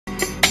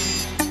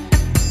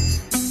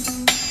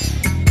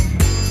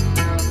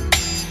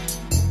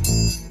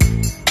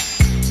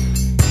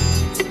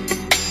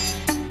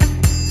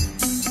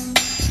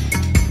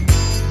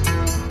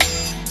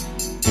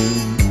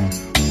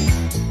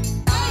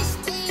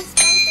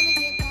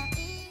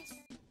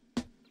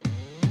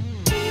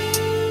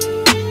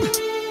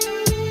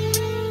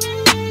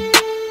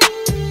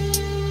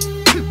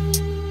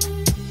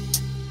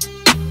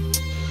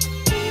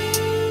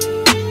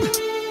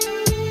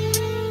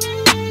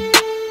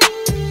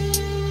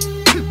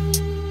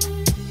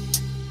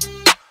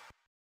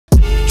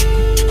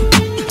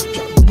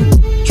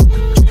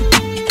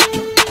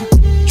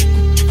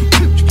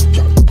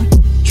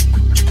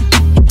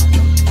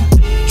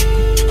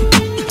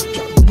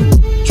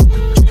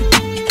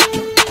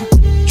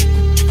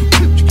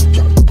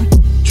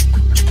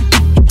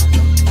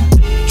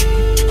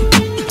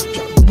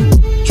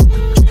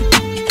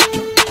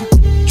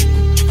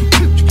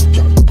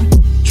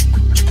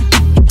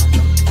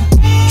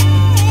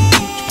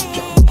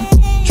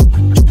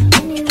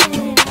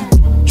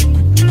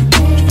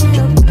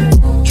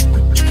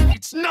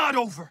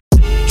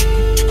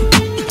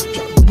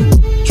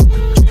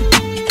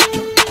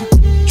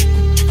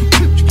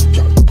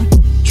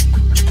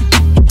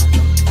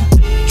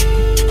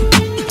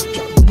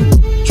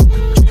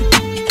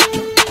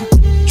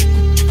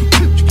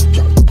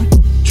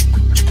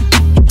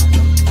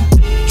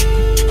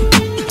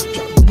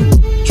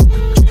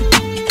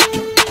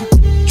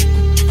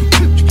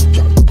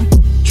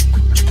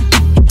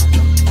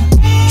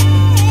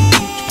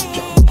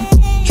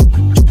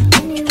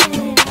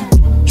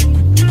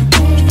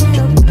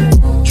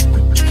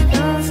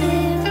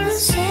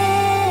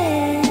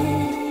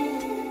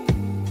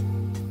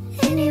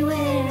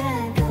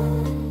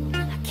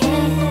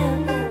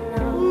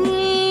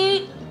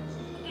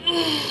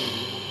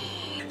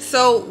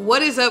So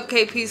what is up,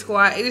 KP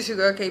squad? It is your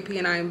girl KP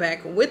and I am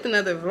back with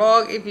another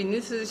vlog. If you're new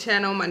to the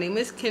channel, my name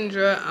is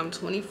Kendra. I'm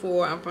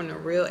 24. I'm from the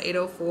real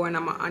 804 and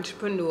I'm an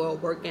entrepreneur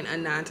working a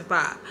 9 to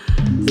 5.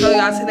 So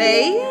y'all,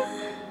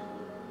 today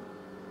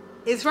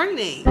it's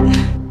raining.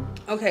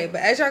 Okay, but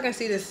as y'all can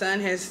see, the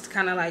sun has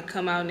kind of like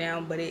come out now,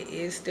 but it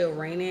is still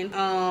raining.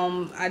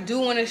 I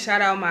do want to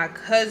shout out my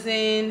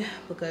cousin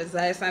because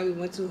last night we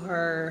went to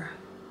her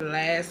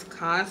last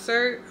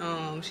concert.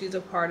 She's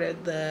a part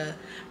of the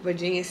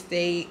Virginia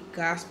State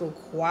Gospel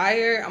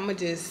Choir. I'm gonna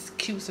just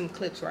cue some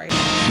clips right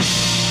now.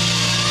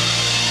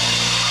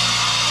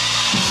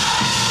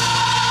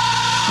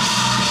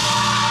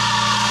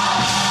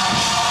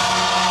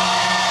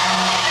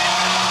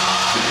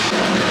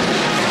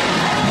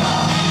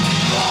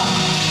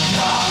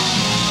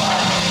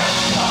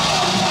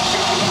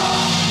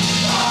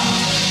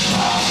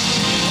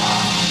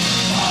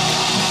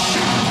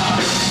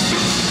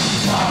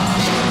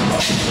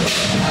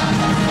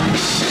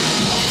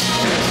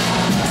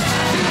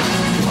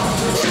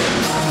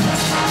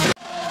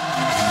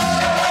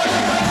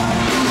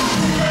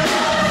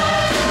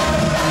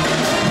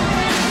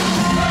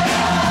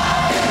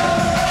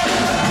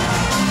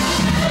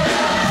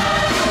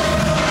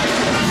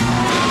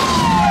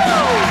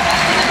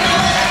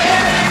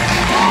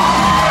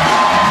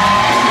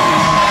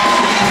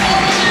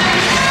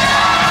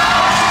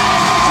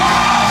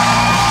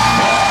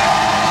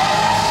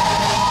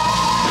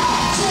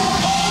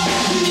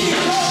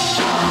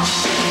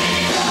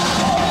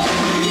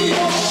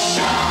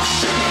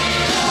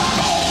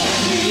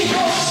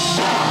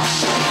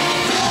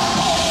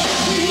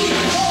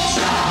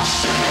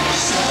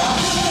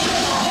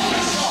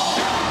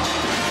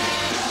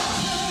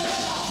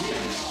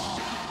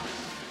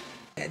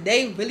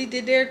 They really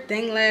did their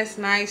thing last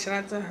night.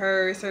 Shout out to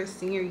her. It's her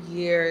senior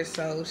year.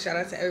 So shout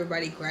out to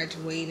everybody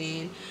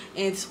graduating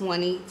in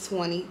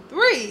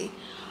 2023.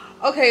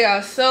 Okay,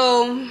 y'all.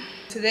 So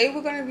today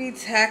we're going to be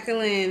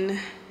tackling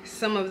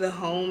some of the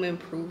home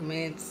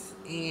improvements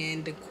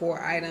and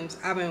decor items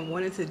I've been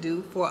wanting to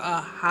do for a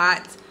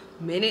hot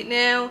minute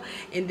now.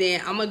 And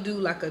then I'm going to do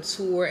like a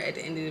tour at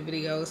the end of the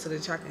video so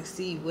that y'all can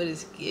see what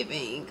it's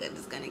giving. What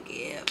it's going to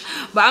give.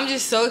 But I'm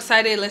just so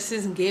excited. Let's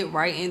just get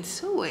right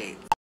into it.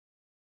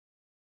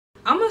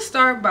 I'm gonna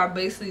start by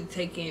basically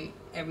taking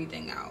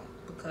everything out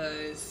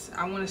because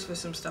I want to switch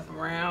some stuff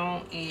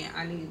around and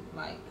I need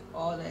like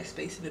all that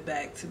space in the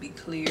back to be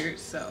cleared.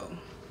 So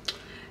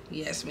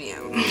yes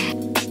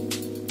ma'am.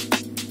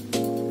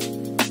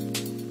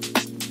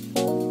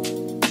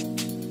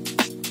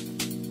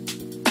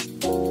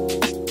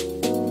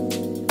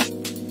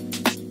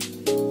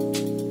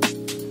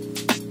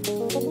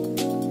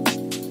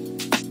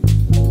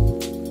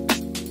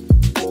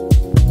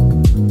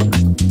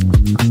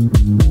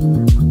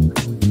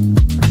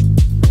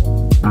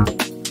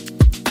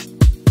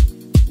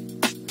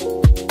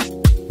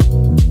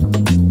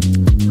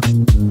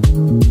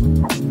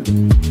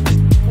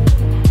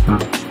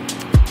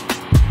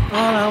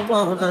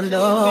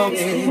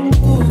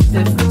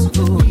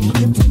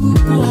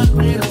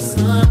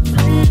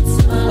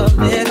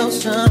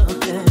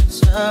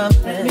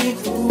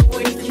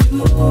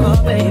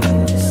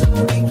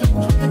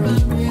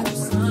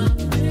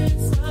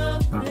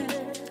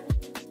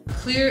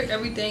 Clear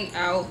everything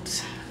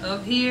out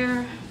of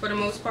here for the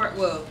most part.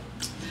 Well,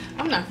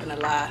 I'm not gonna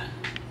lie,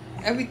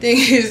 everything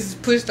is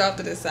pushed off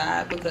to the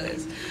side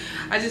because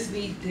I just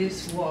need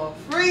this wall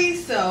free.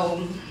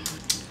 So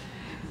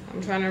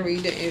I'm trying to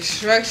read the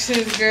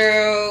instructions,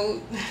 girl.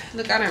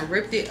 Look, I done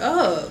ripped it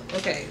up.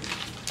 Okay,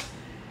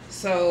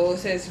 so it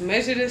says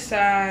measure the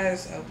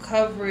size of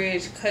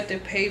coverage, cut the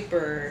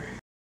paper.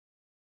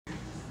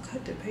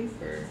 Cut the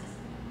paper.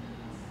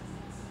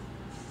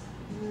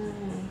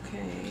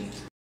 Okay.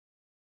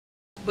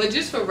 But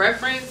just for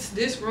reference,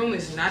 this room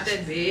is not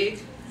that big.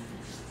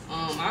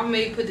 I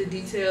may put the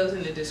details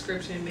in the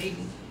description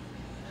maybe.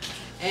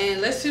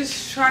 And let's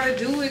just try to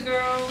do it,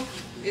 girl.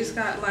 It's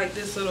got like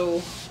this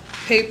little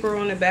paper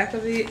on the back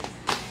of it.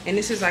 And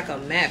this is like a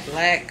matte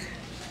black.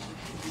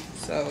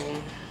 So,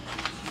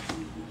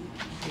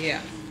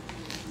 yeah.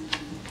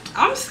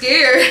 I'm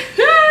scared.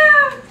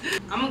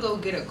 I'm gonna go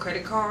get a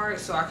credit card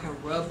so I can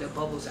rub the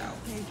bubbles out.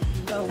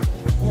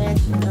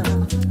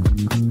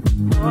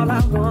 All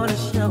I wanna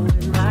show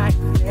is my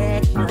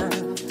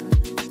affection.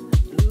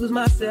 Lose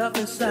myself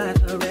inside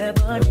her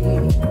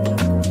ebony.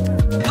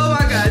 Oh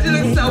my gosh, it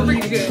looks so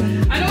freaking good.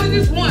 I know it's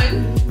just one,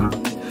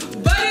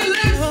 but it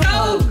looks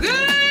so good.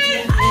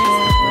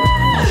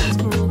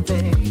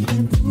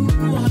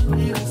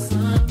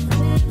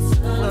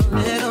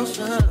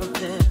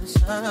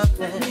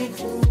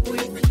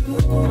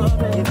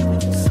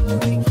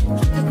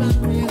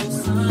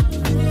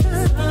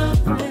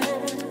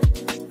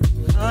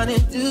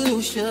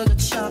 Sugar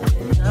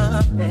chocolate,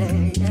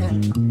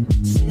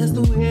 since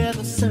the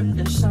weather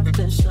certain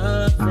something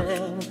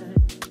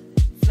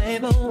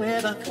flavor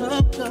with a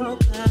cocoa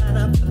kind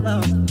of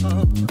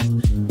flow,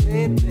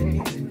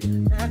 baby,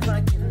 act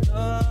like you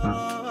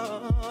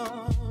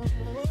know.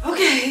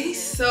 Okay,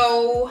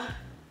 so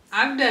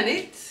I've done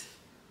it.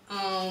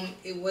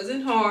 It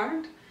wasn't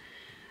hard.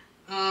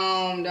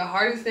 The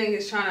hardest thing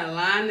is trying to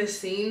line the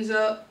seams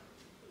up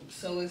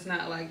so it's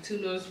not like too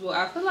noticeable.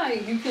 I feel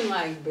like you can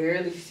like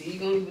barely see. You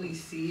can only really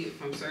see it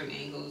from certain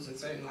angles and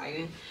certain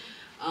lighting.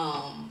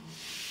 And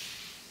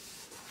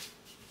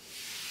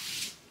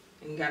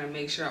you gotta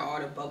make sure all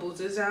the bubbles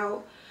is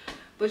out.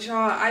 But y'all,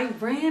 I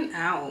ran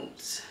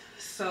out.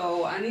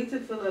 So I need to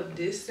fill up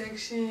this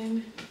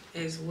section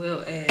as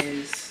well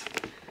as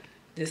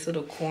this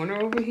little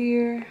corner over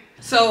here.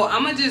 So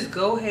I'm gonna just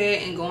go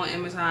ahead and go on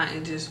Amazon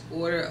and just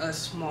order a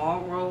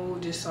small roll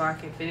just so I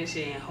can finish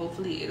it, and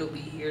hopefully it'll be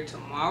here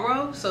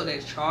tomorrow so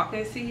that y'all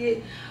can see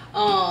it.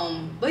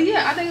 But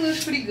yeah, I think it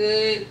looks pretty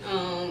good.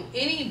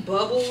 Any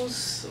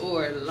bubbles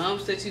or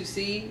lumps that you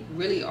see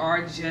really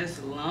are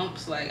just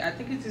lumps. Like, I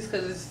think it's just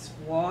because this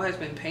wall has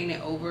been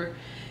painted over.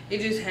 It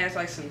just has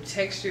like some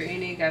texture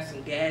in it, got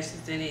some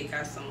gashes in it,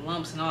 got some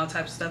lumps and all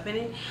types of stuff in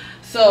it.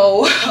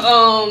 So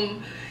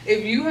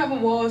if you have a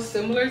wall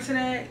similar to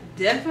that,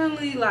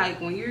 definitely like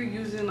when you're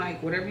using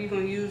like whatever you're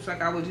gonna use,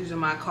 like I was using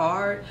my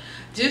card,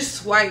 just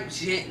swipe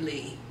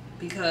gently.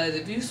 Because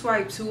if you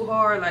swipe too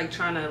hard, like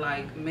trying to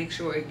like make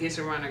sure it gets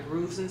around the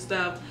grooves and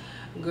stuff,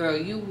 girl,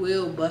 you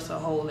will bust a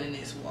hole in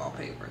this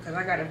wallpaper. Because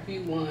I got a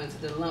few ones,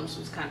 the lumps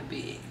was kind of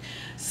big.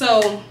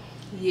 So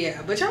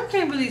yeah, but y'all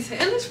can't really tell.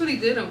 It looks really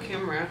good on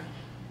camera.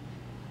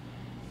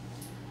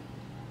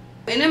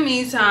 In the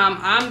meantime,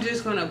 I'm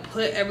just gonna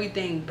put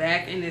everything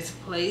back in its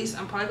place.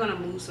 I'm probably gonna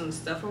move some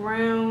stuff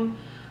around,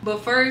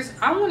 but first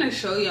I want to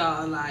show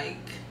y'all like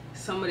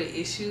some of the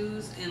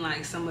issues and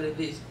like some of the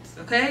visions.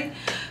 Okay,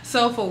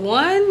 so for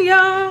one,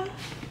 y'all,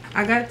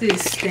 I got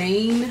this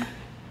stain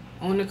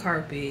on the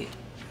carpet.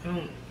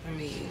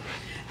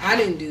 I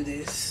didn't do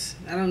this.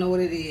 I don't know what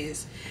it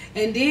is.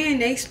 And then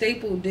they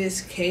stapled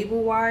this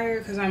cable wire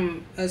because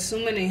I'm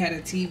assuming they had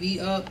a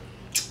TV up.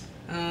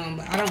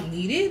 But I don't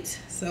need it.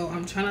 So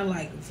I'm trying to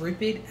like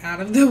rip it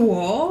out of the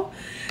wall.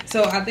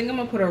 So I think I'm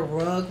going to put a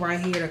rug right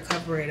here to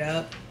cover it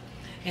up.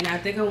 And I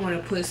think I want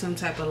to put some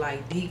type of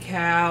like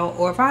decal.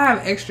 Or if I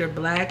have extra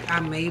black,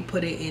 I may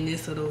put it in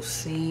this little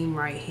seam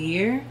right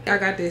here. I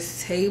got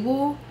this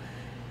table.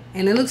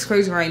 And it looks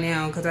crazy right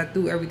now because I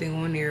threw everything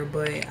on there.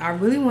 But I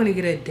really want to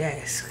get a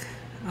desk.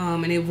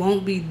 And it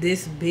won't be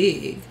this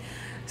big.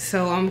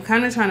 So I'm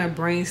kind of trying to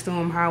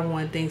brainstorm how I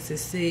want things to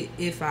sit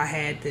if I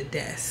had the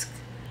desk.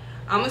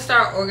 I'm going to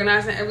start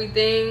organizing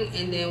everything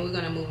and then we're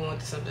going to move on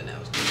to something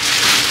else.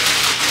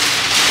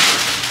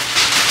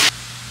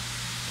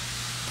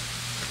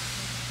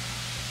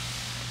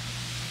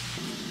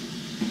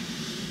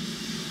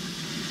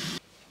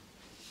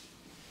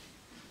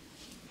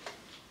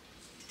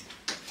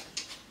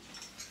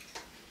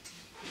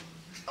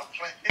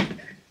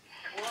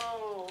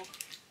 Whoa.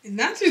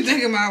 Not you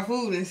thinking about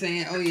food and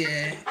saying, oh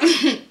yeah.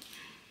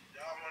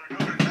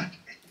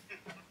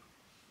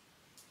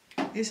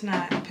 It's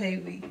not pay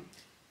week.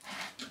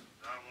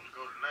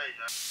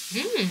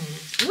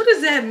 What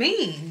does that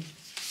mean?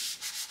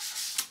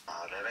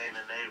 Oh, that ain't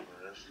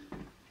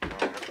a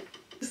neighbor.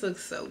 This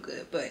looks so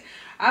good, but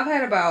I've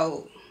had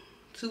about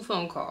 2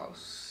 phone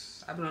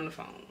calls. I've been on the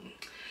phone,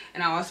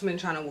 and I've also been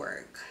trying to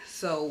work.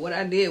 So what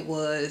I did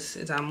was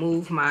I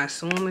moved my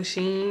sewing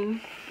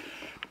machine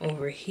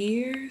over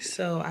here.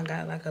 So I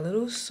got like a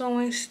little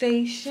sewing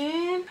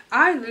station.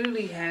 I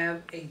literally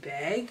have a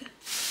bag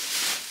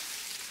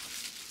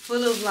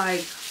full of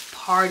like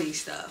party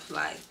stuff,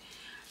 like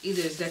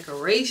either it's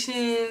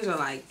decorations or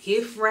like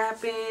gift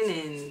wrapping,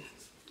 and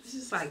it's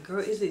just like, girl,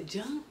 is it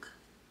junk?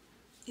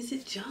 Is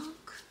it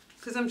junk?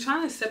 Because I'm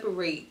trying to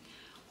separate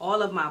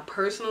all of my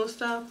personal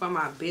stuff from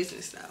my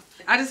business stuff.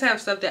 I just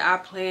have stuff that I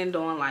planned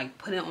on like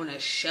putting on a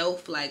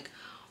shelf, like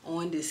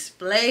on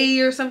display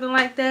or something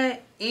like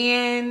that,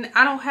 and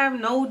I don't have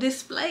no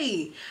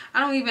display. I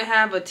don't even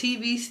have a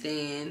TV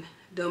stand.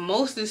 The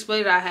most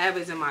display that I have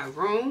is in my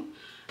room.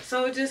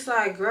 So it's just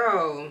like,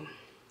 girl,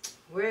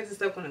 where is this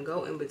stuff gonna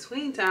go in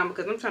between time?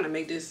 Because I'm trying to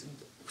make this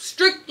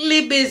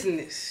strictly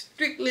business.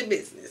 Strictly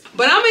business.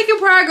 But I'm making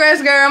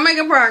progress, girl. I'm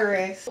making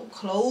progress.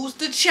 Close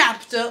the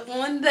chapter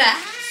on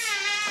that.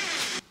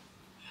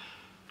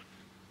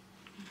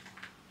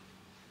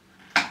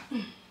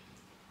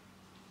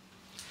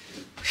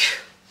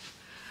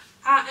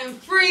 I am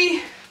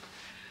free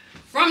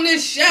from the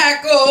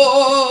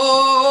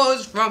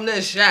shackles. From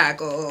the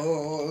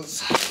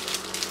shackles.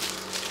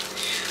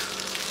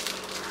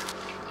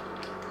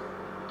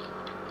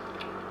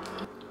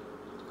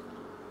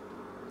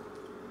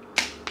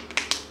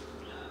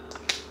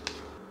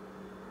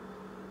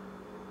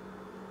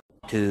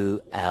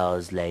 Two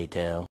hours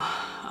later.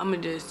 I'm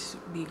gonna just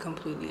be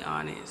completely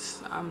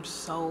honest. I'm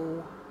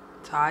so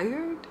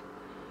tired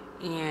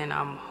and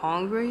I'm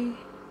hungry,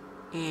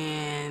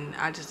 and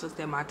I just looked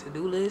at my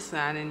to-do list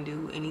and I didn't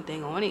do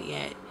anything on it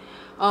yet.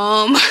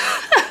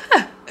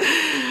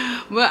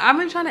 But I've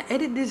been trying to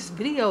edit this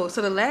video.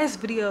 So the last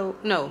video,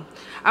 no,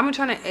 I've been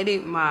trying to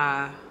edit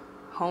my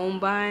home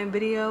buying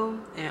video,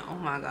 and oh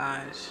my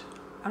gosh,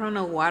 I don't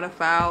know why the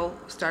file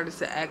started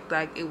to act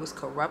like it was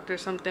corrupt or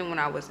something when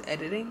I was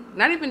editing.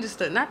 Not even just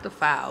not the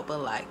file, but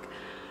like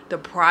the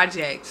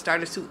project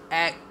started to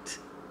act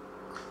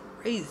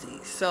crazy.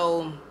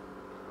 So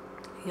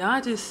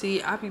y'all just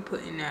see I be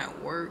putting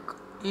that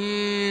work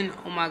in.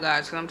 Oh my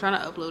gosh, because I'm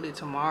trying to upload it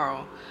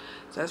tomorrow.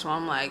 So that's why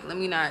I'm like, let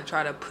me not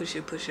try to push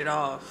it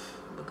off,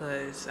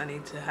 because I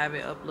need to have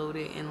it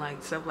uploaded, and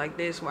like stuff like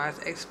this while it's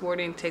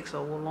exporting takes a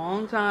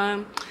long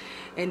time,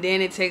 and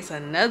then it takes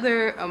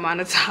another amount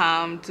of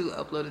time to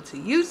upload it to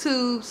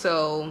YouTube.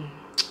 So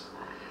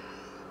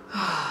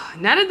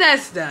now that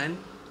that's done,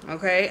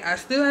 okay, I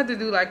still have to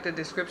do like the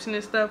description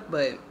and stuff,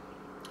 but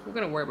we're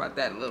gonna worry about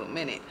that in a little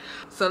minute.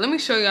 So let me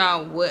show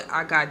y'all what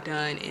I got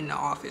done in the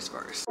office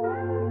first.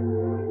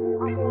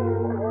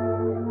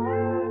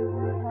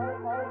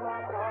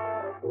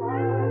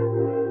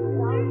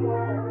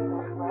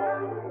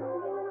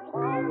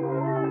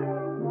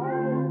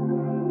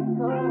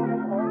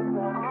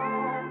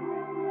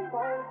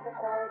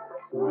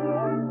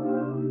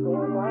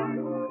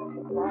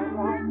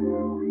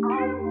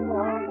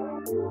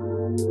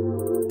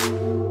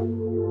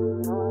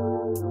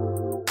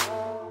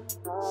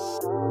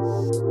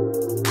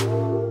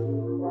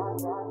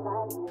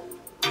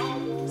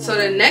 So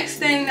the next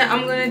thing that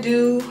I'm gonna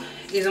do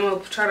is I'm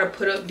gonna try to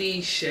put up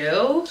these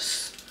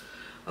shelves,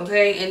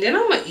 okay, and then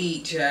I'm gonna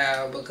eat,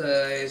 child,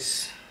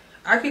 because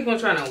I keep on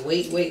trying to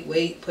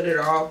wait, put it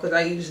off, because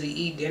I usually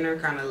eat dinner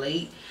kind of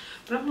late.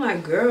 But I'm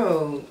like,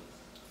 girl,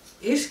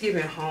 it's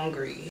getting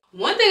hungry.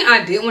 One thing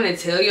I did want to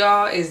tell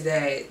y'all is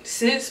that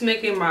since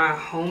making my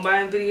home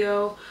buying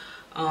video,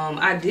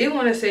 I did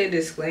want to say a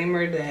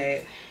disclaimer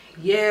that,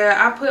 yeah,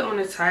 I put on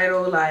the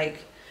title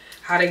like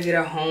how to get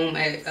a home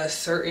at a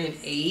certain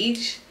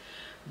age,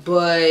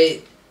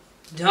 but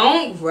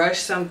don't rush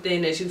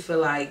something that you feel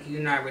like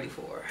you're not ready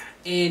for,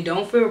 and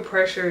don't feel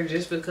pressure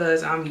just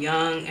because I'm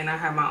young and I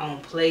have my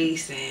own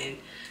place, and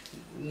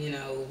you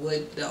know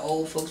what the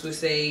old folks would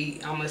say,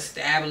 I'm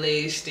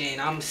established and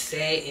I'm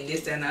set and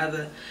this, that, and the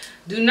other.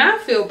 Do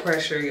not feel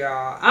pressure,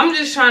 y'all. I'm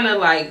just trying to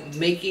like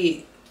make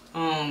it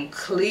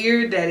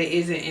clear that it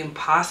isn't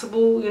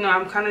impossible. You know,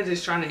 I'm kind of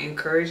just trying to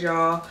encourage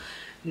y'all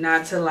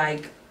not to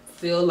like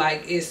feel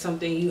like it's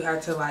something you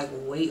have to like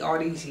wait all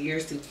these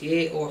years to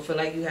get, or feel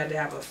like you had to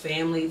have a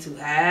family to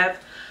have.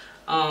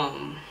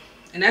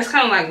 And that's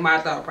kind of like my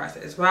thought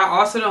process. But I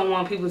also don't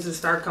want people to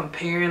start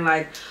comparing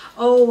like,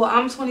 oh, well,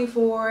 I'm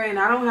 24 and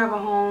I don't have a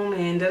home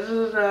and da da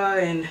da da,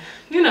 and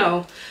you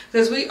know,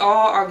 because we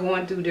all are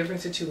going through different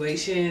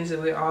situations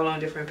and we're all on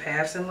different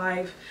paths in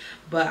life.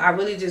 But I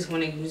really just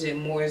want to use it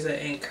more as an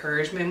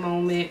encouragement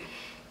moment.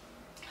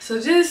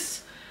 So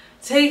just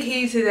take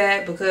heed to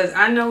that, because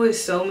I know it's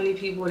so many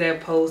people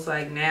that post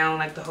like now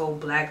like the whole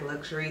black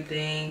luxury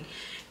thing,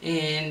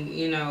 and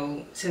you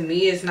know, to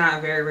me it's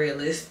not very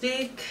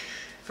realistic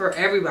for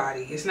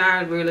everybody. It's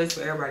not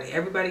realistic for everybody.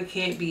 Everybody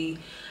can't be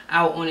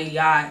out on a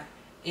yacht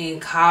in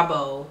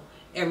Cabo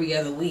every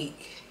other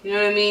week. You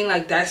know what I mean?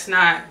 Like, that's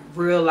not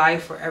real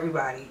life for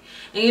everybody.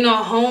 And you know,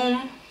 a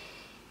home,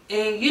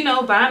 and you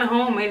know, buying a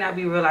home may not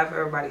be real life for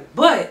everybody.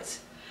 But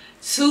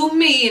to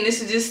me, and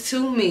this is just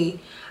to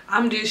me,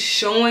 I'm just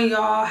showing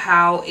y'all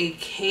how it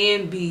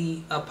can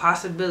be a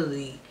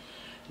possibility.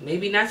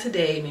 Maybe not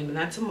today, maybe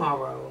not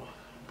tomorrow,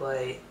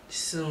 but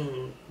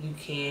soon you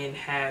can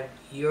have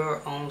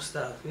your own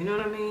stuff. You know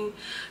what I mean?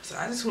 So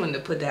I just wanted to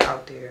put that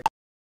out there.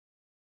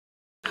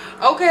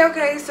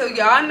 Okay, so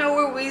y'all know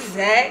where we's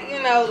at.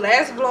 You know,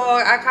 last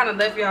vlog I kind of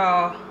left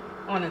y'all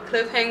on a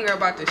cliffhanger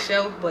about the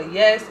shelf, but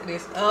yes, it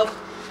is up.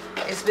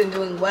 It's been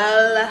doing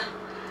well.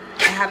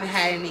 I haven't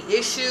had any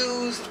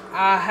issues.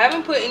 I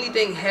haven't put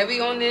anything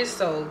heavy on this,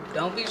 so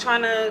don't be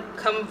trying to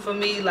come for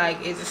me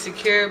like, is it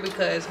secure?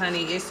 Because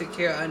honey, it's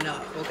secure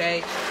enough,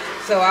 okay?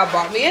 So I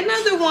bought me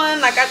another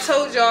one like I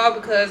told y'all,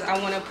 because I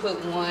want to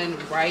put one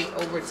right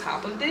over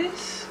top of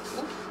this.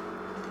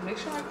 Ooh, make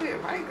sure I put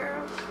it right,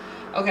 girl.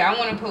 Okay, I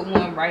want to put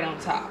one right on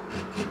top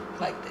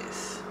like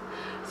this.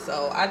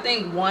 So I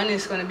think one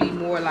is going to be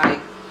more like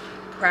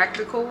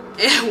practical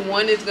and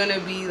one is going to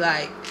be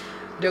like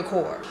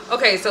decor.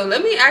 Okay, so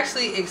let me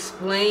actually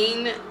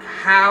explain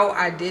how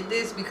I did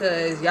this,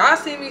 because y'all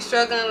see me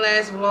struggling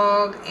last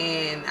vlog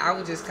and I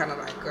was just kind of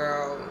like,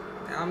 girl,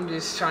 I'm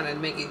just trying to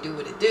make it do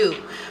what it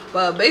do.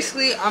 But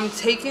basically I'm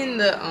taking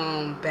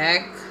the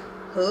back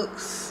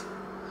hooks,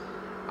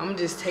 I'm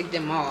just take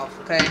them off.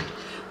 Okay,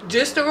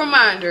 just a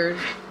reminder,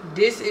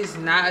 this is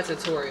not a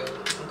tutorial,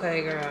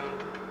 okay girl?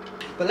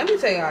 But let me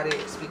tell y'all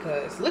this,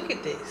 because look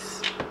at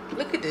this,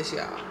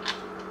 y'all,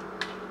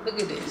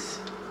 look at this.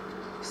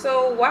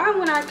 So why,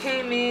 when I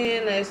came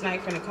in last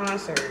night from the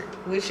concert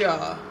with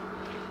y'all,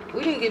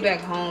 we didn't get back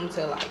home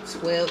till like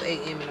 12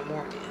 a.m. in the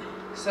morning.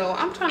 So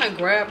I'm trying to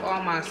grab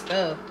all my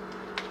stuff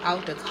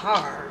out the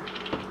car,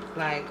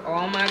 like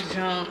all my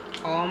junk,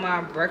 all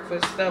my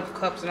breakfast stuff,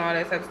 cups and all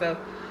that type of stuff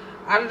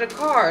out of the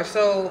car.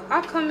 So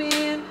I come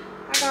in,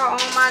 I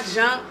got all my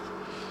junk,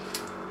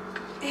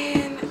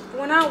 and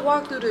when I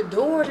walk through the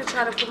door to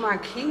try to put my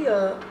key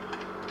up,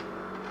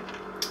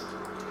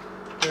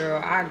 girl,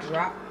 I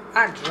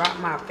dropped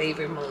my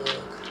favorite mug.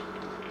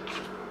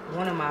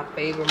 One of my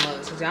favorite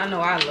mugs. Cause y'all know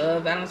I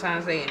love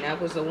Valentine's Day, and that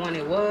was the one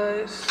it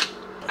was.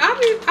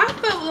 I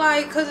felt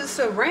like because it's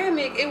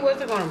ceramic, it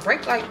wasn't gonna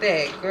break like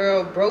that.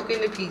 Girl, broke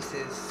into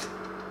pieces.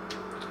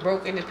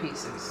 Broke into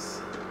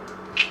pieces.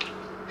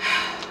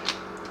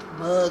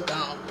 Mug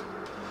gone.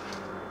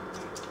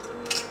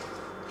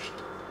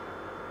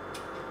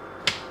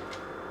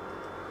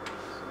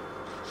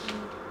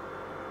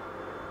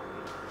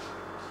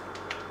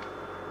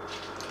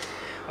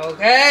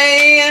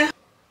 Okay.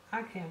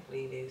 I can't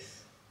believe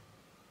this.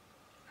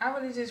 I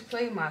really just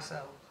played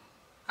myself.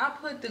 I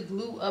put the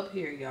glue up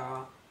here,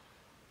 y'all.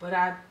 But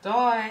I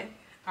thought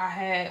I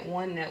had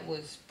one that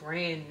was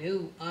brand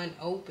new,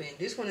 unopened.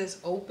 This one is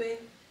open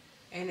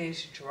and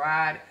it's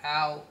dried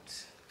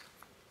out.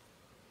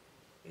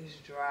 It's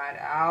dried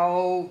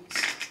out.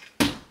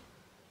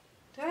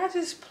 Did I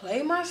just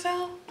play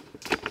myself?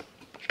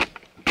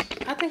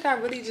 I think I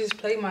really just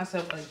played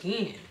myself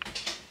again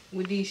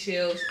with these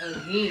shelves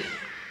again.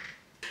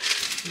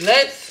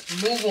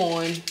 Let's move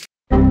on.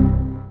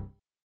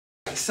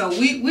 So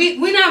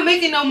we not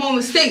making no more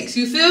mistakes.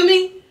 You feel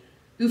me?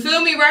 You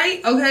feel me,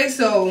 right? Okay,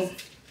 so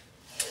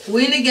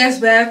we're in the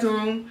guest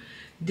bathroom.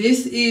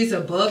 This is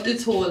above the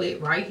toilet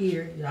right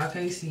here. Y'all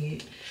can't see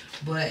it.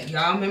 But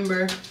y'all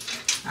remember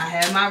I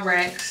had my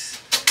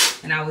racks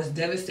and I was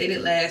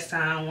devastated last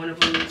time. One of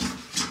them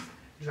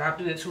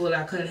dropped in the toilet.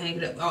 I couldn't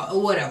hang it up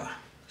or whatever.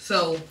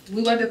 So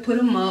we about to put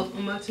them up.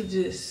 I'm about to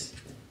just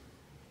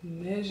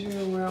measure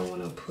where I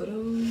want to put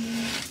them.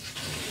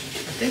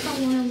 I think I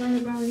want them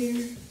right about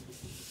here.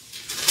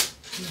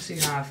 Let's see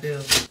how I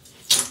feel.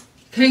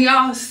 Can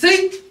y'all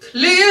see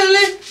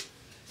clearly?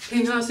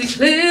 Can y'all see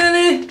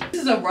clearly?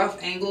 This is a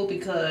rough angle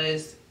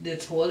because the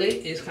toilet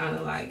is kind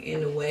of like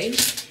in the way.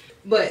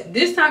 But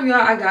this time,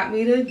 y'all, I got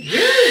me the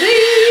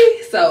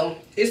jersey. So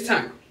it's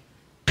time.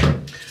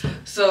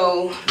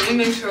 So let me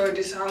make sure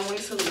this is how I want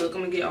it to look.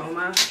 I'm gonna get all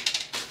my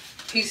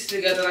pieces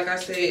together. Like I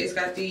said, it's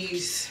got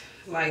these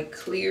like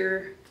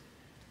clear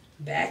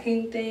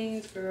backing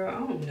things, girl. I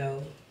don't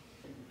know.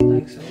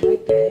 Like something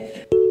like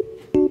that.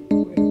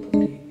 Where to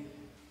put it?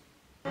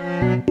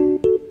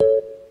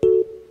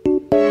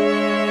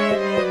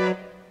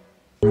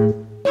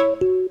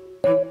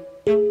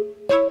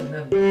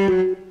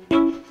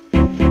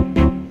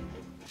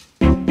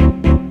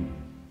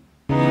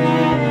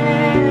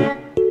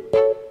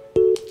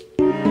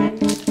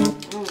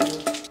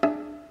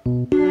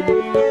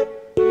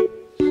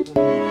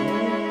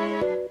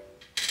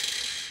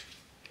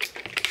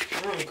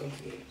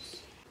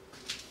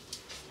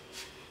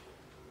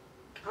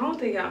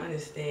 Y'all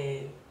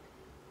understand,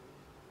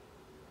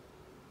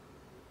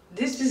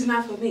 this is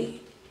not for me.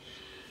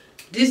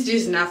 This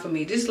just not for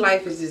me. This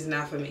life is just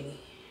not for me.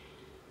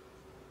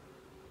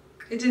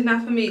 It's just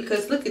not for me.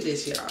 Because look at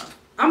this, y'all.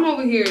 I'm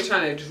over here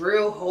trying to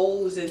drill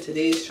holes into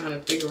this, trying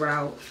to figure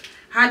out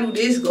how do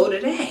this go to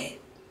that?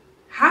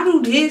 How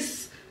do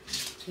this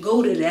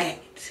go to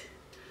that?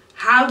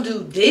 How do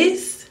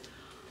this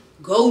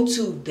go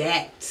to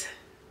that?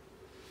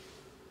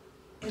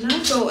 And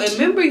also, and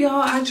remember,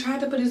 y'all, I tried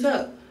to put this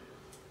up.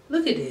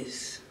 Look at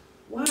this.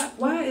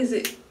 Why is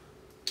it?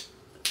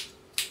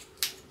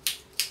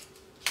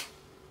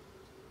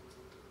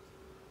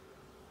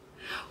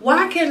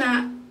 Why can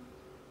I?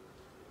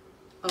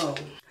 Oh.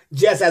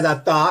 Just as I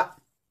thought.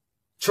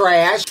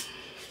 Trash.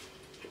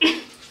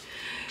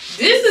 This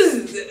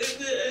is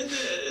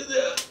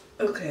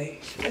okay.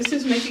 Let's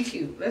just make it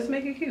cute. Let's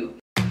make it cute.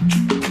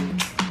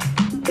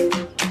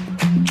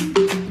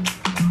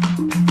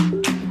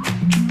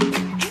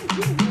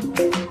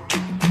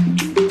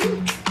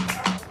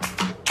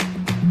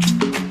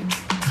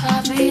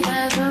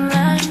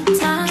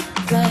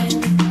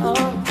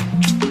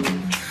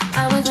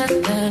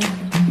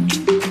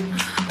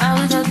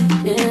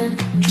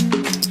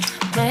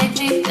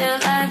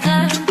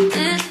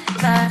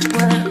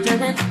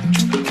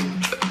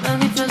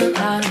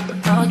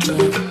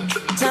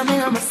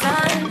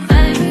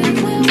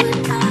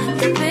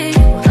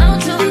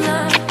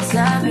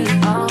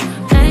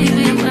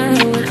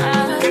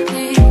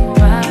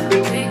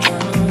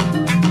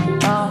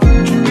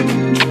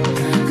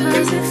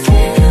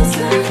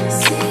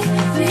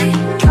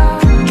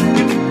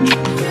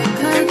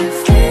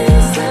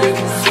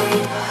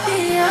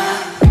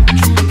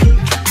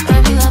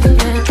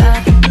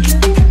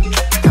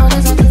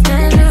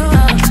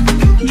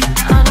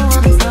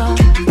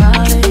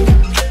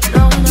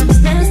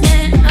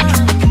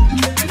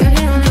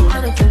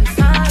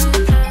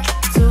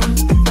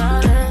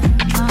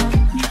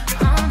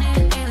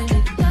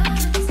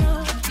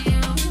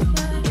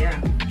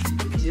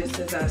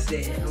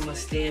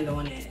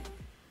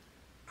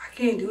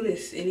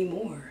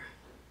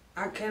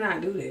 I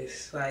cannot do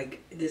this.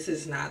 Like, this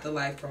is not the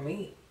life for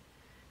me.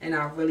 And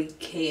I really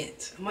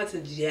can't. I'm about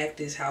to jack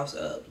this house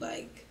up.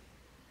 Like,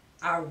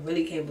 I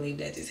really can't believe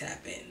that just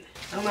happened.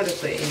 I'm about to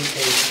put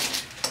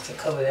anything to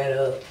cover that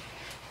up.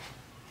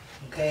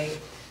 Okay?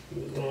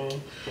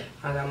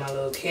 I got my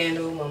little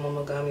candle. My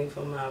mama got me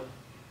for my...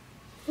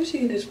 What she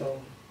get this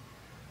for?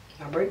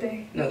 My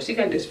birthday? No, she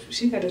got this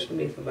for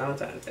me for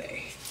Valentine's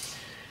Day.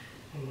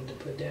 I'm going to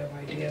put that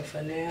right there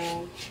for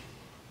now.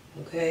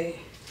 Okay?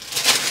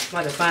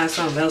 about to find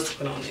something else to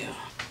put on there.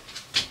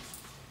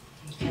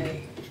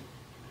 Okay.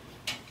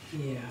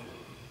 Yeah.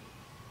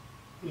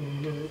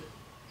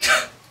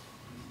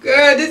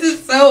 Girl, this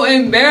is so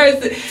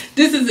embarrassing.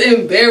 This is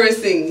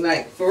embarrassing,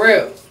 like, for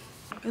real.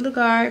 It look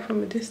alright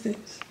from a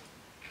distance.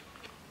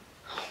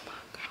 Oh my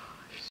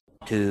gosh.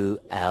 2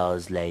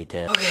 hours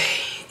later. Okay,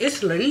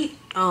 it's late.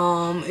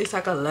 It's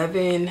like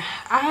 11.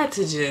 I had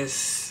to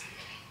just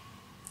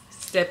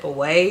step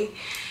away,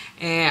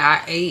 and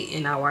I ate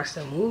and I watched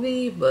a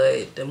movie,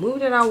 but the movie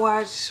that I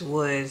watched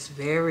was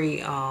very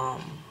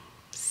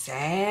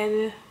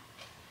sad,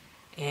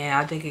 and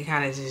I think it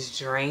kind of just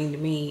drained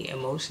me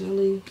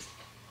emotionally.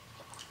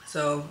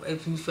 So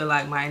if you feel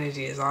like my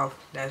energy is off,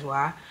 that's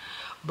why.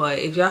 But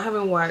if y'all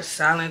haven't watched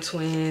Silent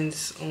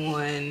Twins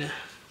on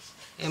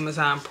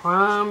Amazon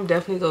Prime,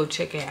 definitely go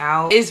check it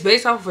out. It's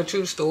based off of a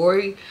true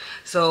story.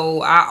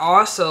 So I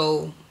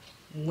also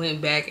went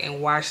back and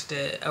watched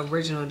the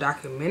original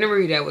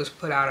documentary that was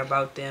put out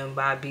about them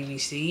by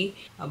BBC,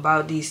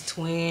 about these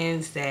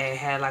twins that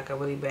had like a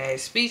really bad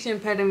speech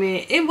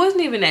impediment. It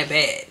wasn't even that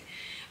bad,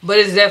 but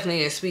it's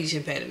definitely a speech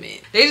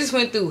impediment. They just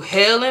went through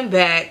hell and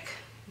back,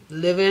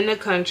 living in a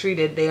country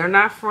that they are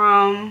not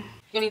from.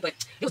 You know what I mean? But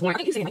it was born, I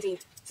think he was in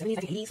 1970s,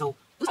 1980s, so it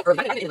was like early,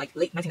 I think like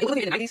late 1980s. It was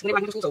in the 90s when they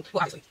went to school, so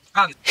well,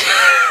 obviously.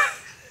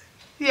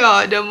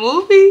 Y'all, the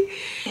movie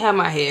had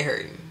my head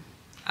hurting.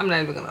 I'm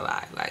not even gonna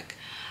lie. Like,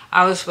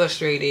 I was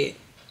frustrated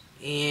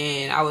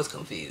and I was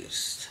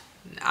confused.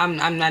 I'm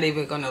not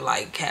even gonna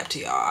like cap to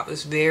y'all. I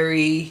was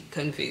very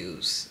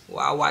confused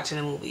while watching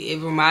the movie. It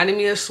reminded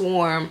me of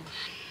Swarm.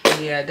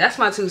 Yeah, that's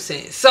my 2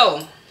 cents.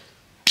 So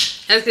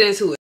let's get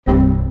into it.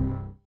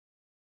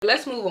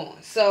 Let's move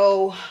on.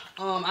 So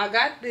I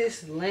got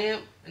this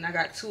lamp, and I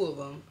got 2 of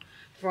them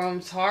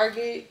from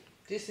Target.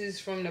 This is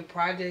from the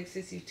Project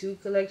 62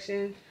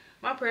 collection.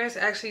 My parents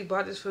actually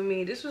bought this for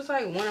me. This was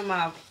like one of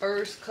my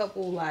first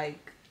couple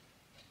like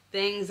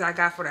things I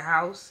got for the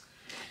house.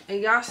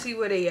 And y'all see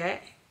where they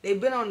at? They've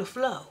been on the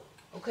floor,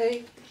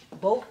 okay?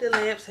 Both the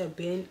lamps have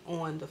been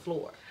on the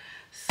floor.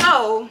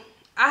 So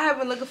I have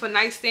been looking for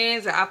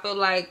nightstands that I feel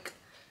like,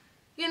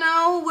 you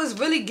know, was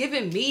really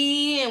giving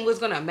me and was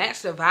gonna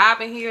match the vibe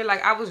in here.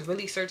 Like, I was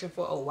really searching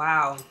for a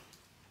while.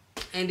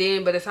 And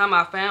then by the time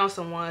I found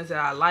some ones that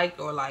I liked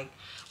or like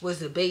was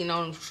debating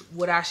on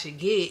what I should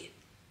get,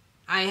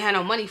 I ain't had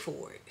no money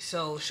for it.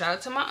 So shout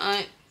out to my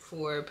aunt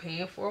for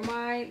paying for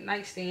my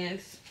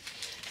nightstands.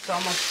 So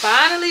I'm gonna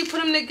finally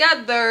put them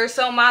together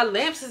so my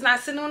lamps is not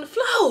sitting on the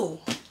floor.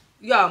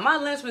 Y'all, my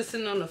lamps been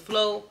sitting on the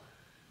floor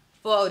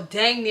for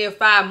dang near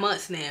 5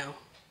 months now.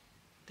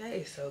 That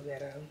is so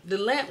ghetto. The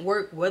lamp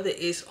work whether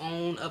it's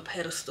on a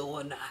pedestal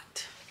or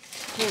not.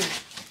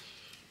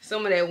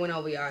 Some of that went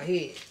over y'all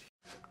head.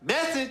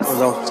 Message. I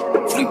was on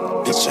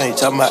fleek, bitch ain't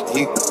talking about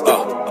heat.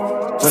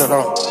 Put it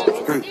on,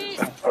 screw,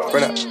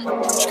 run up,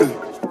 screw,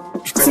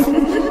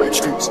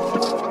 screws.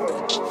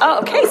 Oh,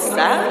 okay, sir.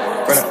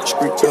 Run up,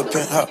 screw to a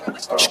penthouse.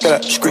 Screw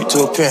up, screw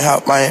to a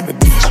penthouse, Miami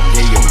Beach.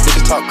 Yeah, yeah.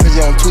 Niggas talk crazy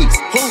on tweets.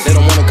 They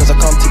don't want it cause I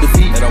come to the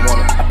beat. They don't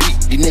want it. I beat.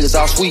 These niggas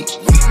all sweet.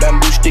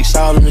 Bamboo sticks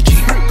all in the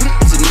Jeep.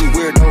 It's a new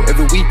weirdo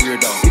every week.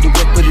 Weirdo. Get the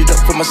whip, put it up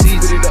for my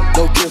seeds.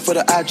 No cure for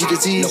the IG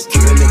disease. No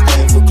do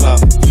anything for clout.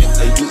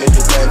 They do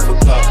anything for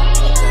clout.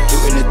 Do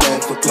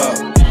anything for clout.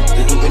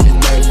 They do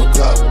anything for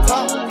clout.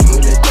 Do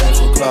anything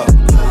for clout.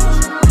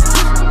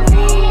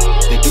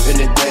 They do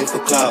anything for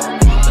clout.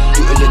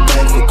 Do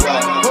anything for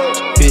clout.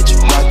 Bitch,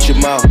 watch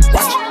your mouth.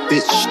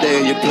 Bitch, stay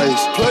in your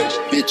place.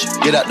 Bitch,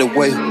 get out the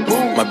way.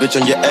 My bitch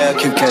on your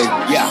F.A.Q.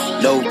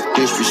 Yeah, no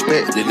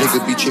disrespect. The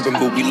nigga be tripping,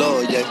 but we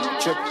love, yeah.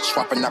 Trippin',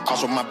 swapping that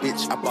cars on my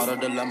bitch. I bought her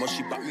the limo,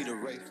 she bought me the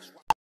race.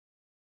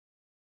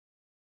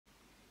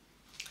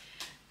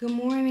 Good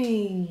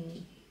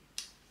morning.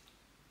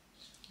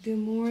 Good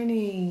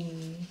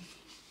morning.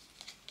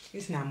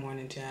 It's not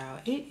morning,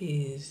 child. It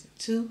is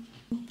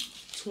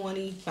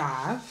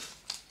 2:25.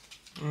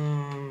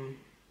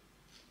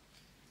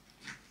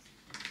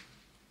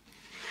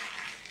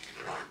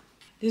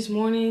 This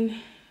morning,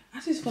 I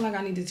just feel like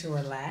I needed to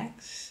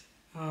relax.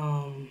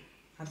 I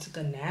took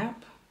a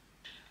nap.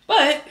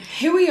 But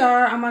here we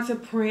are. I'm about to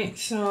print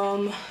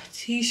some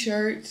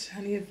t-shirts.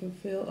 I need to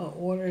fulfill an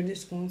order.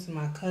 This going to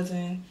my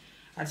cousin.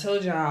 I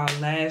told y'all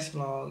last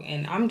vlog,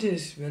 and I'm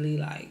just really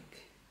like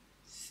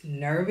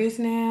nervous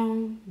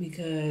now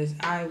because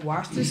I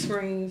washed the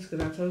screens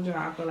because I told y'all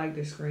I feel like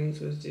the screens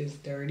was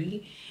just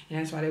dirty and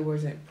that's why they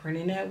wasn't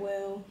printing that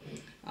well.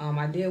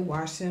 I did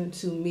wash them.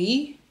 To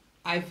me,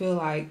 I feel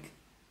like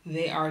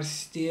they are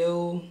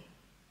still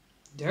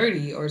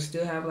dirty or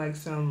still have like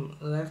some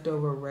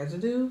leftover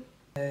residue,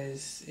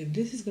 because if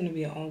this is going to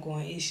be an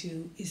ongoing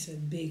issue, it's a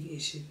big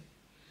issue.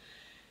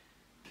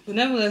 But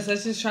nevertheless,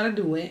 let's just try to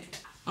do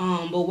it.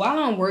 But while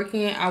I'm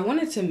working, I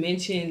wanted to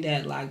mention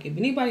that like if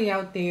anybody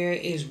out there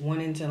is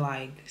wanting to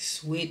like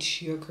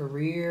switch your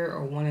career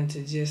or wanting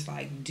to just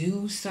like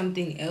do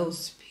something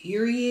else,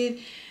 period,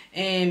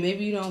 and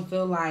maybe you don't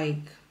feel like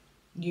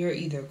you're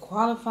either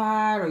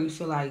qualified or you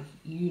feel like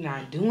you're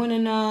not doing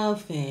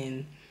enough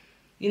and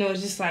you know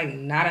it's just like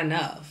not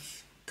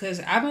enough, Because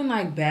I've been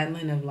like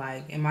battling of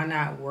like, am I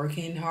not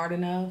working hard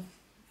enough?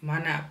 Am I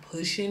not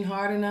pushing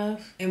hard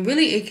enough? And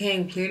really it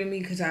came clear to me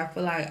because I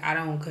feel like I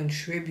don't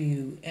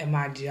contribute at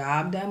my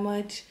job that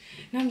much.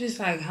 And I'm just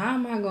like, how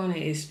am I going to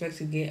expect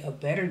to get a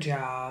better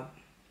job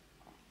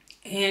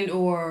and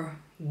or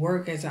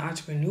work as an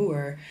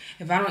entrepreneur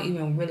if I don't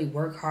even really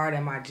work hard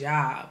at my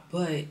job?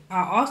 But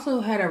I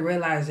also had a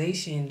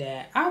realization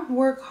that I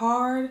work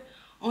hard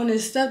on the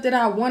stuff that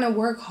I want to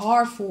work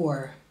hard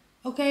for.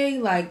 Okay?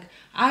 Like,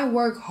 I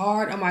work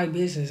hard on my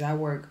business. I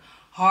work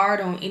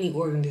hard on any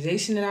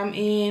organization that I'm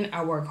in.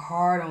 I work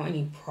hard on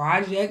any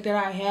project that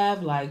I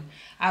have. Like,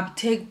 I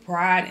take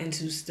pride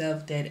into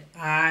stuff that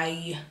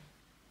I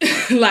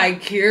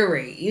like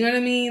curate. You know what I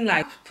mean?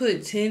 Like,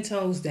 put 10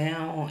 toes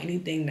down on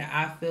anything that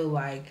I feel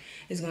like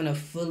is going to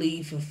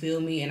fully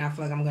fulfill me and I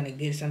feel like I'm going to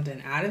get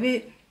something out of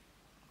it.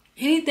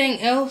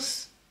 Anything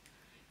else,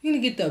 you're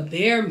going to get the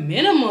bare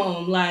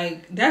minimum.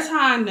 Like, that's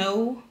how I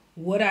know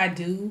what I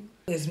do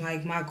is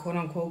like my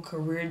quote-unquote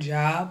career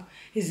job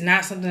is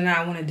not something that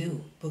I want to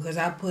do because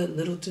I put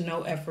little to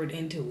no effort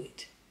into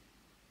it.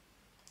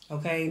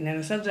 Okay? Now,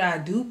 the stuff that I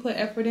do put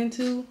effort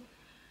into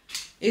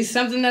is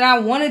something that I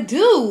want to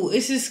do.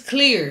 It's just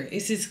clear.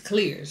 It's just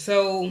clear.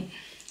 So,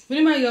 if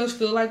anybody else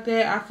feel like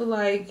that, I feel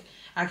like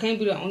I can't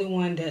be the only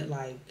one that,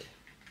 like,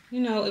 you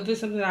know, if it's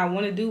something that I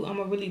want to do, I'm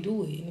going to really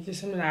do it. And if it's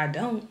something that I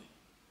don't,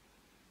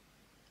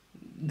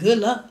 good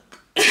luck.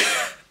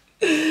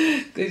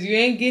 Because you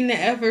ain't getting the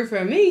effort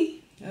from me.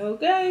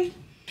 Okay?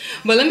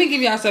 But let me give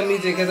y'all some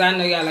music because I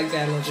know y'all like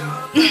that a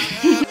little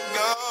bit.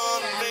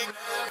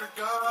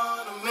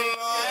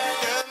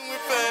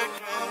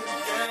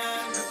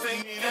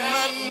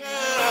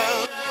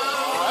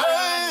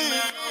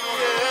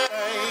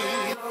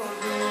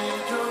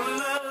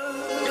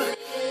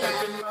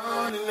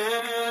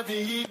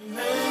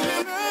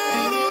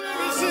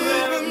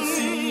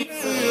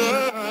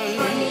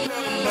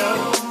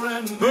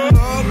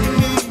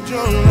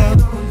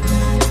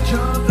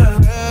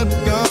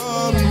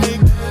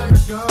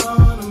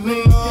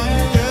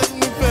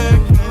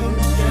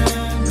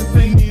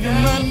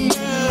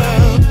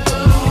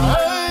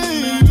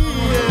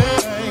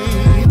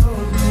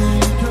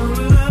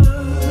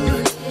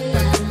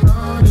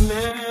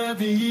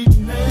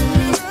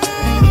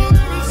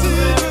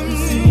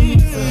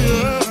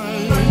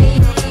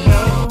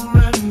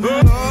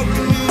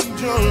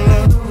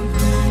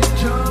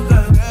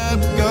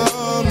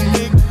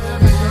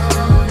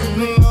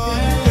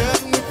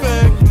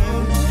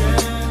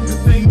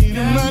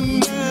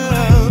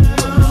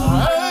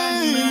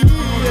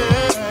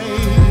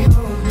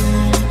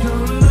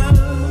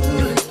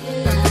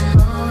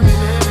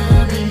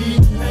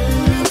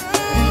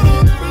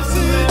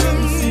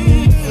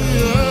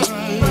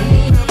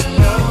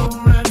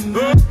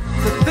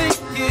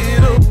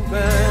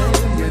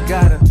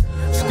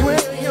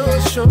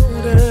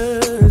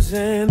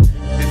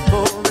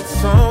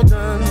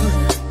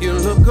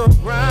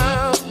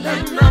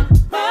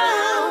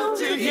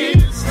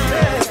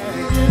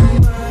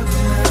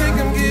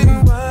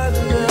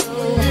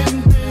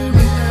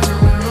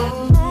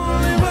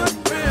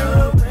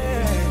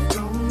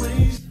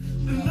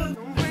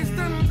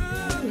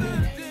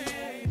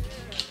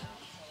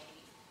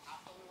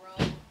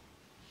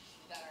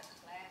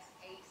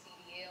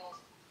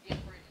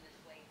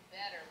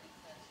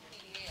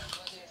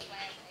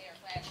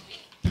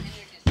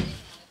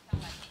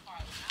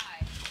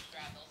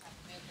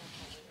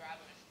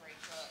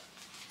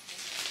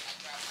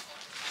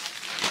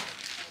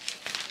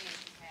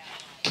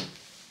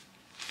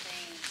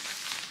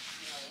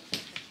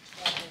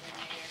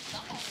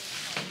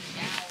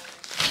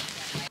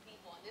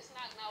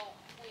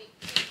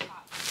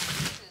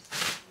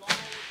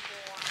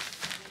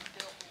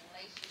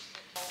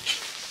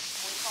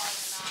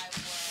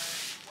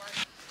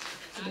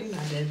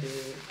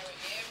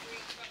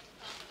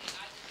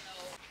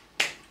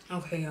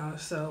 Okay, y'all,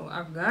 so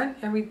I've got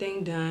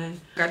everything done.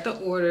 Got the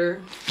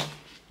order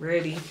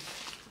ready.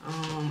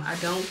 I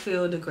don't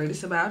feel the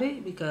greatest about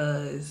it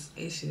because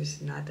it's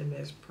just not the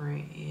best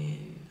print,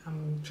 and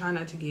I'm trying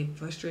not to get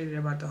frustrated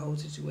about the whole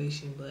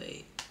situation, but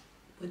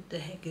what the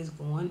heck is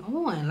going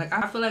on? Like,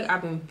 I feel like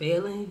I've been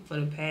failing for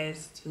the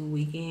past 2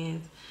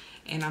 weekends,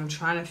 and I'm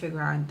trying to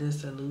figure out the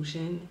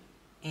solution,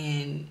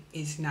 and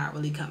it's not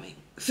really coming.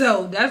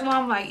 So that's why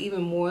I'm like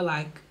even more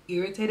like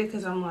irritated,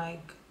 because I'm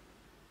like,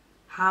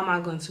 how am I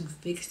going to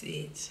fix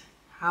it?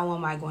 How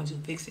am I going to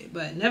fix it?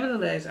 But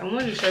nevertheless, I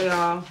wanted to show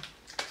y'all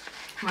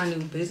my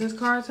new business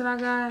cards that I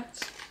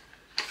got.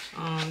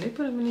 They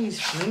put them in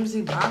these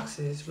flimsy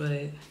boxes,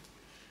 but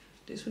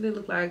this is what they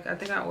look like. I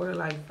think I ordered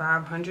like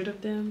 500 of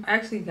them. I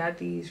actually got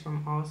these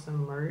from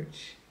Awesome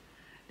Merch.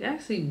 They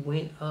actually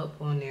went up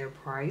on their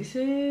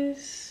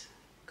prices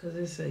because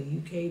it's a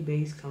UK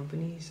based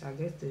company, so I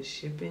guess the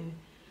shipping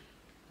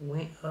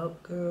went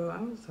up, girl. I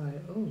was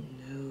like, oh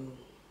no.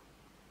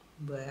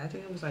 But I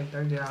think it was like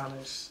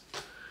 $30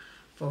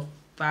 for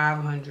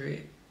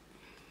 500.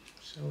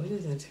 So it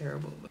isn't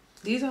terrible. But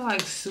these are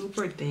like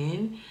super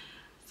thin,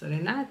 so they're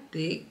not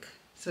thick,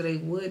 so they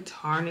would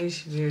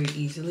tarnish very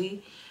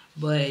easily.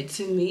 But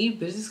to me,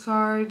 business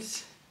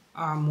cards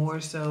are more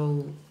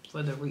so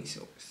for the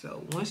resource.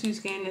 So once you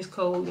scan this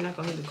code, you're not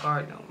gonna need the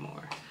card no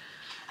more.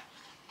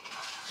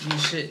 You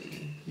shouldn't.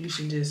 You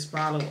should just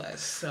follow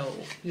us, so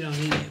you don't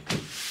need it.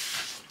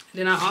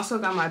 Then I also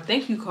got my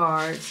thank you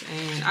cards,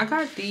 and I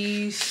got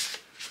these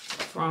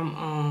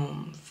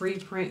from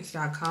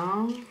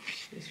freeprints.com.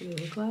 This is what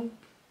it look like.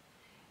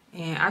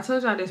 And I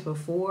told y'all this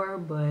before,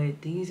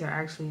 but these are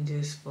actually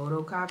just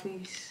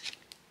photocopies.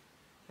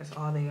 That's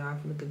all they are.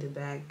 If you look at the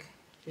back,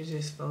 it's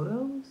just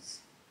photos.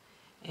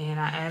 And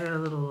I added a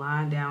little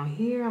line down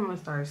here. I'm gonna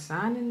start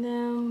signing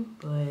them,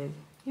 but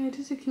yeah,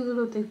 just a cute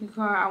little thank you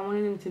card. I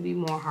wanted them to be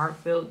more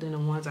heartfelt than the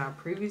ones I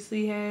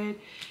previously had.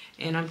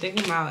 And I'm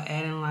thinking about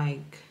adding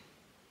like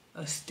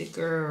a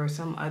sticker or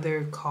some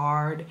other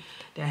card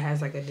that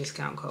has like a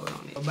discount code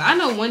on it. But I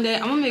know one day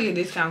I'm gonna make a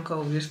discount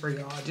code just for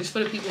y'all, just for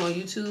the people on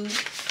YouTube,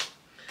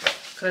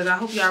 because I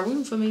hope y'all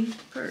rooting for me.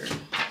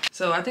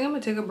 So I think I'm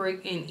gonna take a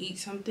break and eat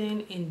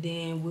something, and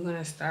then we're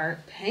gonna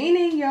start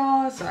painting,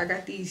 y'all. So I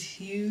got these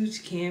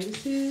huge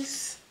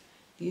canvases.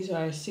 These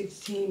are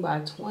 16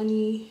 by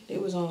 20. They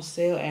was on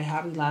sale at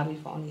Hobby Lobby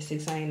for only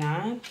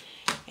 $6.99.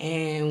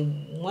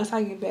 And once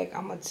I get back,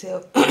 I'm gonna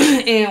tell.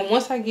 And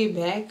once I get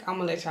back, I'm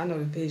gonna let y'all know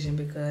the vision,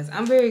 because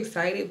I'm very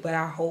excited. But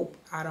I hope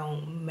I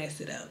don't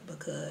mess it up,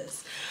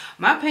 because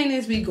my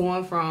paintings be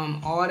going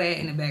from all that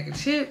in a bag of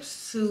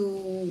chips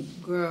to,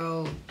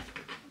 girl,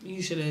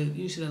 you should have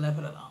left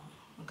it alone.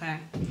 Okay.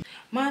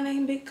 My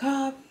name Big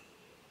Cop.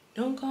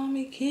 Don't call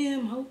me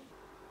Kim Ho.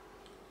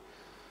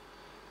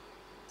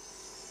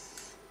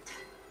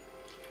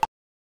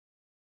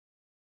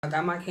 I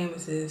got my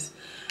canvases.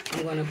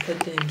 I'm gonna put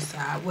them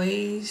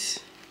sideways,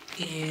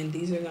 and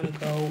these are gonna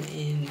go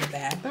in the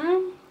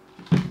bathroom.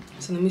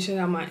 So let me show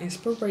y'all my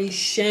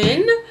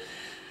inspiration.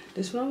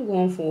 This is what I'm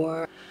going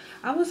for.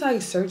 I was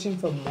like searching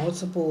for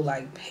multiple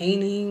like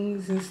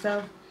paintings and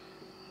stuff.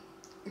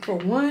 For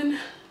one,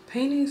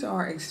 paintings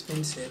are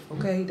expensive,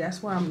 okay?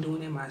 That's why I'm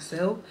doing it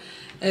myself,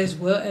 as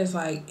well as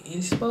like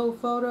inspo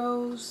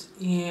photos.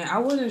 And I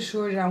wasn't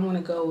sure that I want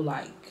to go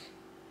like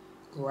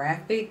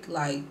graphic,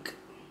 like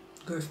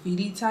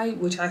graffiti type,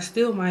 which I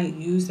still might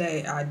use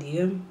that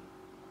idea,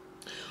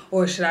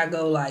 or should I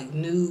go like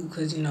nude,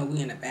 because you know we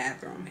in the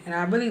bathroom, and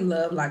I really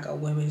love like a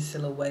women's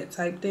silhouette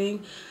type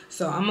thing.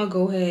 So I'm gonna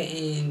go ahead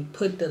and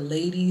put the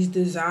lady's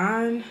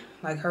design,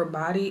 like her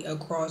body,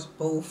 across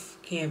both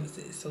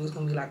canvases, so it's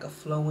gonna be like a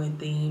flowing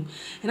theme.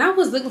 And I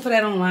was looking for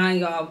that online,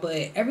 y'all,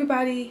 but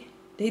everybody,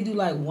 they do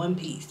like one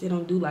piece. They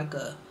don't do like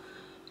a,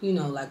 you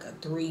know, like a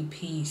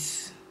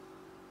 3-piece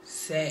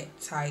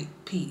set type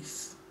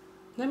piece.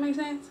 That make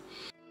sense?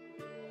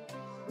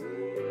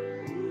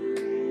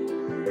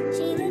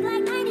 She look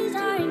like 90s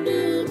R&B.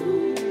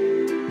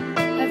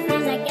 Her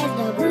friends, I guess,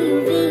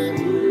 WV.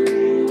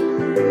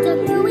 Took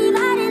the weave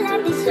out and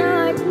left it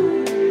short.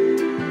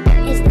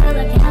 It still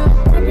look hella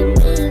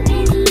good to me.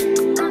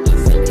 I'm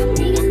just secret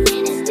niggas,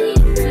 man, it's to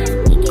your friend.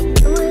 We can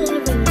do it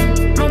every night.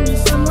 I need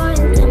someone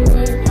to come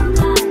in.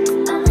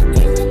 All the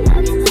days and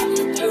nuggets that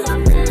you get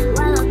off them.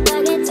 While I'm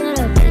plugging to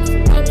the bitch,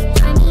 baby,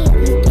 try me if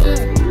you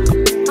can.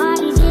 All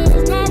these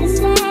years never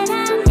said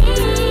I'm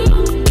in.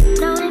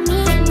 Knowing me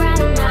and right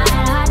or not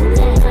hard to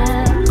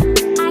tell.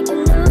 I can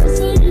lose,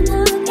 see you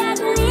look at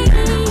the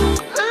lady.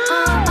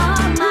 Oh,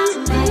 my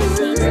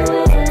see the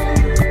way.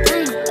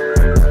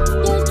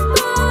 There's the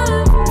road.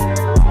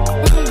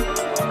 It's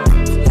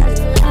just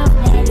the love,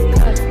 baby,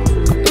 girl.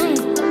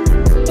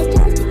 It's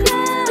just the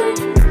club.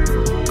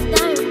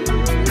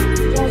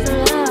 There's the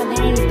love,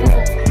 baby,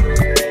 girl.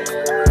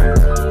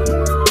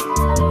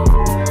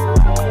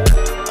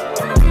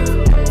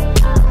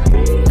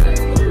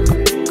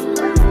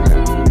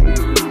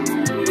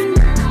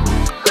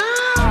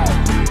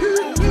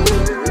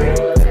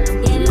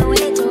 Getting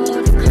away to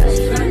all the crush.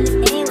 Trying to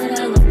stay with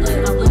her, but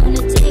I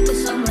wanna take her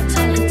somewhere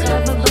tough and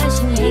tougher, but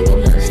she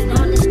making us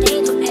on the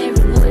stage with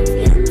everyone.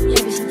 Yeah,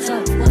 baby, she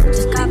tough.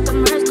 Just got the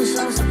merch to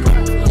show support.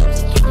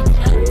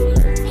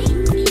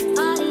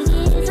 All these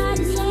years hard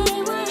to say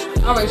what.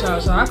 Alright, y'all,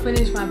 so I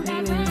finished my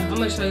painting. I'm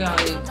gonna show y'all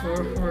it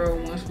for real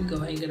once we go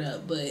hang it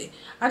up. But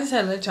I just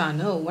had to let y'all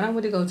know, when I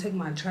went to go take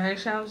my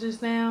trash out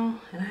just now,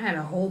 and I had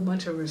a whole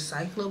bunch of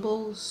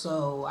recyclables,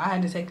 so I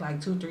had to take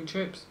like 2-3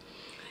 trips.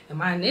 And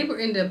my neighbor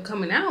ended up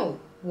coming out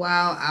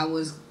while I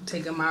was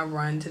taking my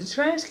run to the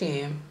trash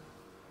can.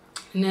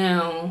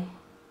 Now,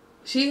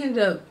 she ended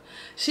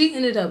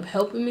up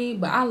helping me,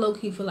 but I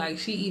low-key feel like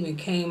she even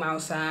came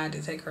outside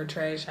to take her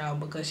trash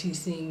out because she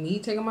seen me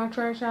taking my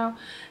trash out.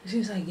 And she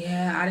was like,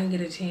 yeah, I didn't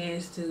get a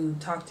chance to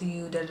talk to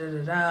you,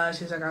 da-da-da-da.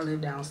 She was like, I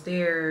live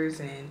downstairs.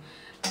 And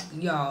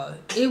y'all,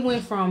 it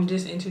went from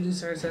just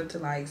introducing herself to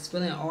like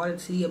spilling all the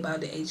tea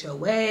about the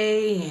HOA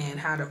and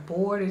how the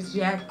board is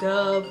jacked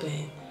up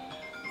and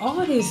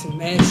all this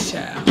mess,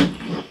 child.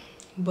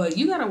 But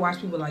you gotta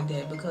watch people like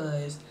that,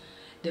 because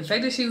the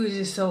fact that she was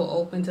just so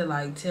open to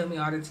like tell me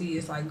all the tea,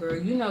 it's like, girl,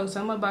 you know,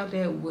 something about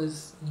that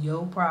was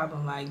your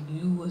problem. Like,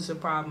 you was a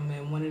problem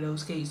in one of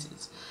those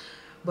cases.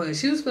 But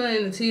she was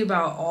spilling the tea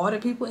about all the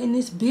people in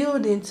this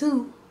building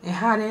too. and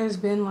how there's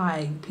been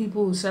like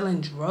people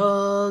selling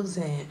drugs,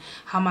 and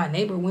how my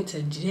neighbor went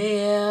to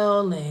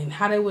jail, and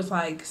how there was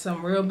like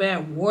some real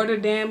bad water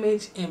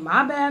damage in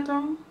my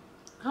bathroom.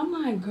 I'm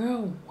like,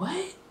 girl,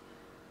 what?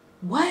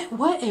 What?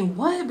 But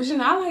you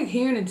know, I like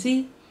hearing the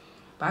tea,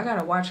 but I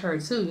gotta watch her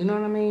too. You know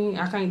what I mean?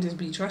 I can't just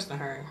be trusting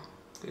her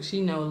because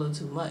she know a little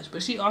too much.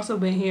 But she also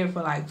been here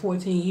for like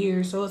 14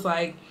 years, so it's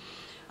like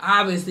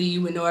obviously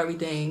you would know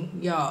everything,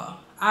 y'all.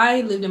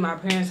 I lived in my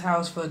parents'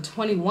 house for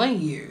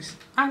 21 years.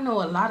 I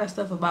know a lot of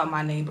stuff about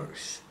my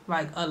neighbors.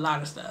 Like, a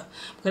lot of stuff.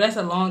 Because that's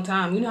a long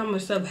time. You know how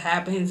much stuff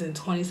happens in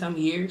 20-some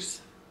years?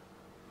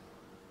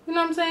 You know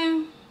what I'm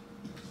saying?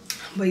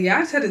 But yeah, I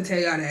just had to tell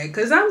y'all that.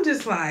 Because I'm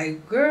just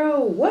like,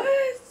 girl,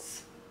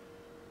 what?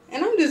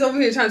 And I'm just over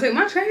here trying to take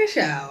my trash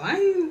out. I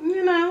ain't,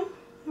 you know,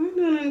 I'm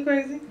doing nothing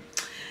crazy.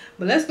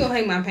 But let's go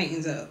hang my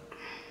paintings up.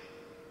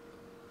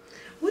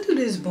 What do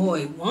this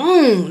boy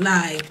want?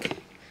 Like...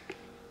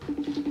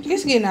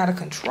 it's getting out of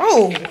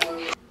control.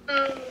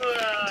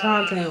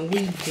 Talking,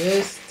 we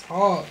just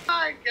talked. Oh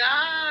my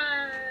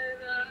God.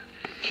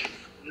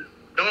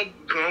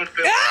 Don't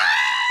feel.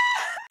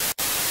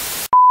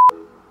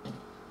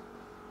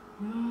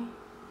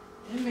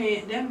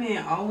 That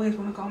man always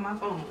want to call my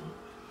phone.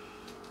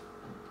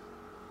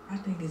 I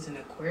think it's an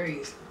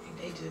Aquarius thing.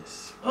 They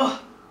just,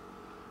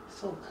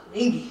 so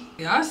clingy.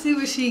 Y'all see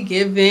what she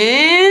giving?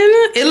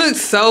 It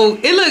looks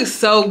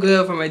so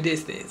good from a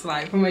distance.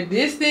 Like from a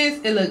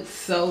distance, it looks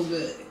so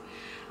good.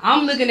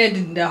 I'm looking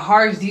at the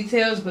harsh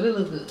details, but it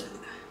looks good.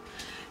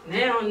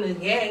 Now the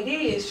gag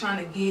is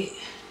trying to get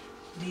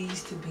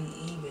these to be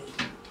even,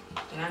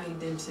 and I need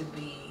them to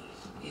be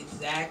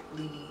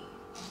exactly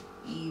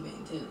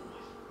even too.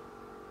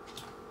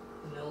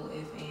 No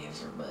ifs,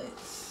 ands, or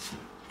buts.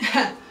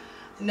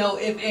 No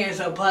ifs,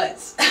 ands, or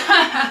buts.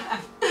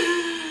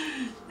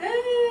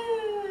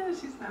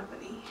 She's not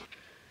funny.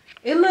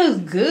 It looks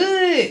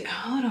good.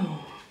 Hold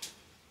on.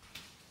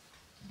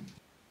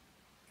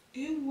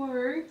 It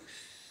works,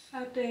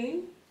 I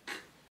think.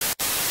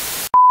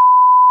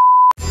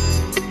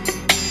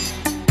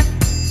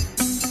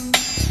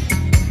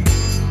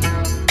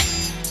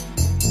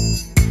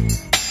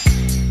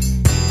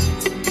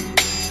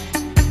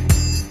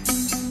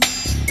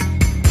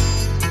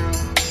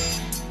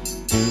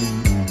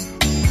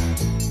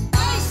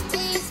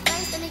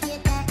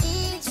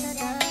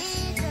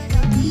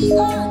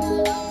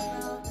 All the